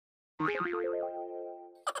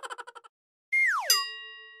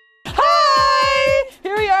Hi!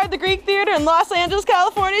 Here we are at the Greek Theater in Los Angeles,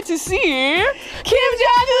 California to see Kim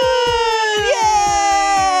Jang Hoon!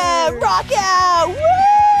 Yeah! Rock out! Woo!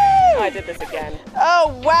 Oh, I did this again.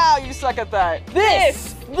 Oh wow, you suck at that.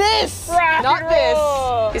 This! Rock Not and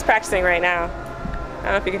roll. this! He's practicing right now. I don't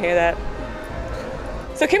know if you can hear that.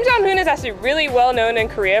 So Kim Jang Hoon is actually really well known in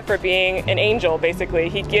Korea for being an angel, basically.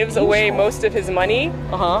 He gives away most of his money.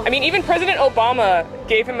 I mean, even President Obama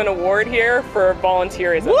gave him an award here for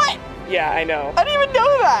volunteerism. What? Yeah, I know. I didn't even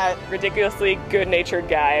know that. Ridiculously good-natured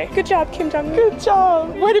guy. Good job, Kim Jang Hoon. Good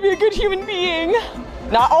job. Way to be a good human being.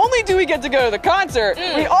 Not only do we get to go to the concert,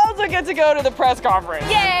 we also get to go to the press conference.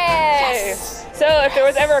 Yay! Yes! So if there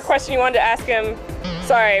was ever a question you wanted to ask him,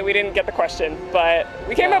 sorry, we didn't get the question, but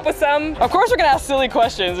we came up with some. Of course we're gonna ask silly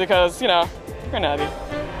questions because, you know, we're nutty.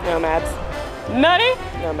 Nomads. Nutty?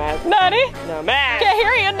 Nomads. Nutty? Nomads. Can't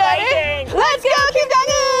hear you, nutty. Fighting. Let's go, Kim Jang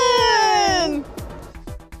Hoon!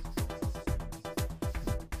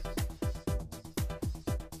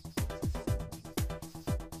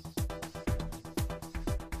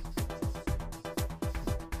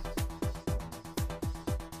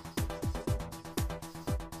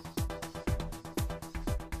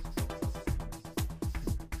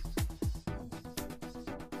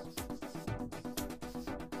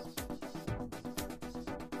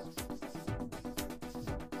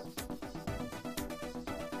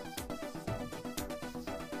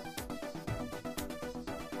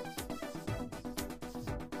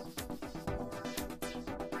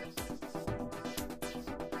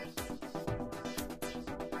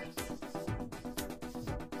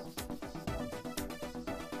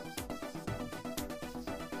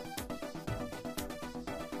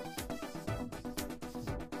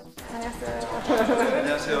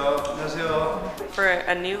 For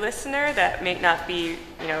a new listener that may not be,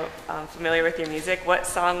 familiar with your music, what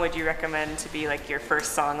song would you recommend to be like your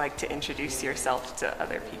first song, like to introduce yourself to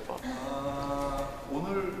other people?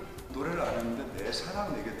 오늘 노래를 안 했는데 내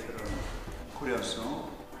사랑 내 곁에라는 코리안송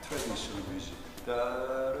트래디셔널 뮤직.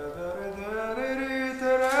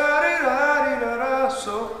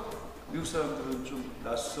 미국 사람들은 좀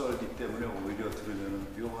낯설기 때문에 오히려 들으면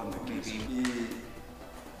묘한 느낌이 있어요.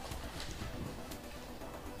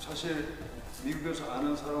 사실 미국에서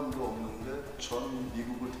아는 사람도 없는데 전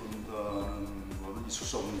미국을 돈다는 거는 있을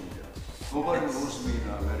수 없는 일이야. Nobody knows me in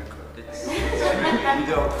America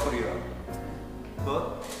without Korea.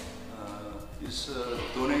 But it's a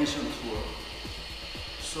donation tour.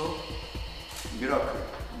 So miracle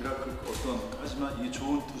어떤 하지만 이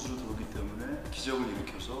좋은 뜻으로 들어오기 때문에 기적을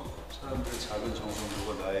일으켜서 사람들의 작은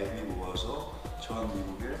정성들과 나의 힘이 모아서 전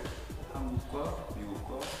미국의 한국과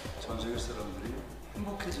미국과 전 세계 사람들이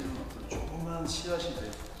행복해지는 어떤 조그만 씨앗이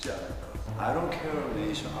되지 않을까. I don't care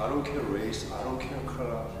nation, I don't care race, I don't care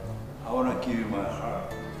color. I wanna give you my heart,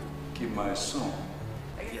 give my song.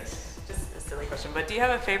 Yes. Just a silly question, but do you have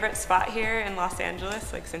a favorite spot here in Los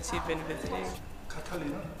Angeles, like since you've been visiting?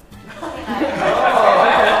 카탈리나?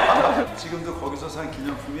 지금도 거기서 산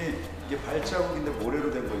기념품이 이게 발자국인데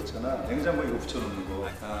모래로 된 거 있잖아. 냉장고에 이거 붙여놓는 거.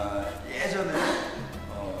 예전에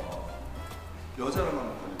여자랑 한번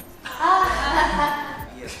다녔어.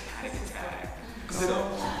 He has panic attack, 근데 so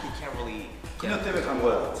he can't really. 그녀 때문에 간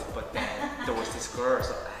거야. But then there was this girl,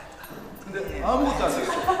 so, 근데 아무것도 안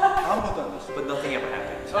되겠어. 아무것도 안 됐어. but nothing ever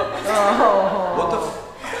happened. What the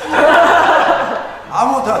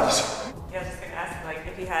아무것도 안 됐어. Yeah, I was just gonna ask, like,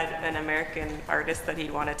 if he had an American artist that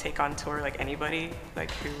he'd want to take on tour, like anybody,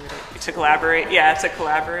 like who would it, to collaborate? Yeah, to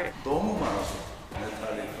collaborate. 너무 많아서.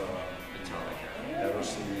 메탈리카,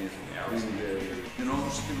 에어로스미스, 그린데이. You know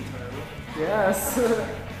Steve Tyler? Yes.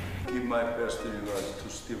 Give my best to you guys to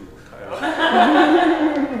Steve Tyler.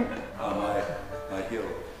 my hero.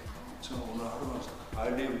 저는 오늘 하루만 I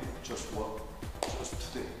live just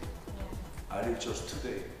today. I live just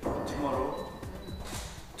today. Tomorrow,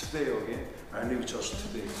 today again. I live just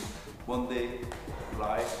today. One day,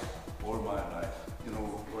 life, all my life. You know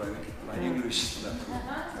what I mean? My English is not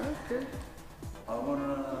good. I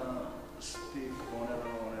wanna speak on and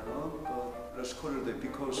on, but let's call it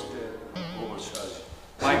because they overcharge.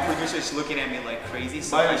 My producer is looking at me like crazy,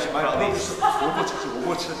 so My I should probably.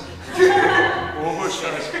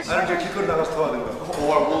 overcharge. 나는 이제 길거리 나가서 더 하든가.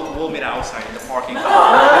 Or we'll meet outside in the parking lot.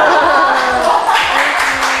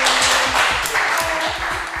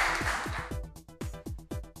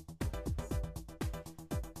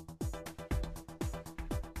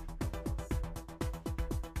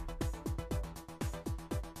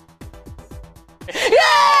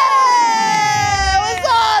 Yeah! It was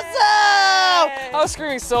awesome! I was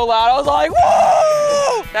screaming so loud. I was like,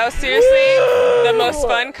 woo! That was seriously the most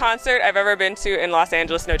fun concert I've ever been to in Los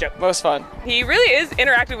Angeles, no joke. Most fun. He really is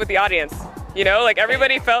interactive with the audience. You know, like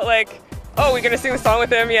everybody felt like, oh, we're gonna sing the song with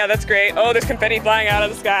him? Yeah, that's great. Oh, there's confetti flying out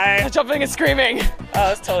of the sky. Jumping and screaming. Oh,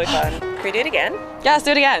 that's totally fun. Can we do it again? Yeah, let's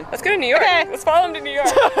do it again. Let's go to New York. Okay. Let's follow him to New York.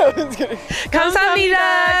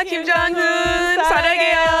 감사합니다, Kim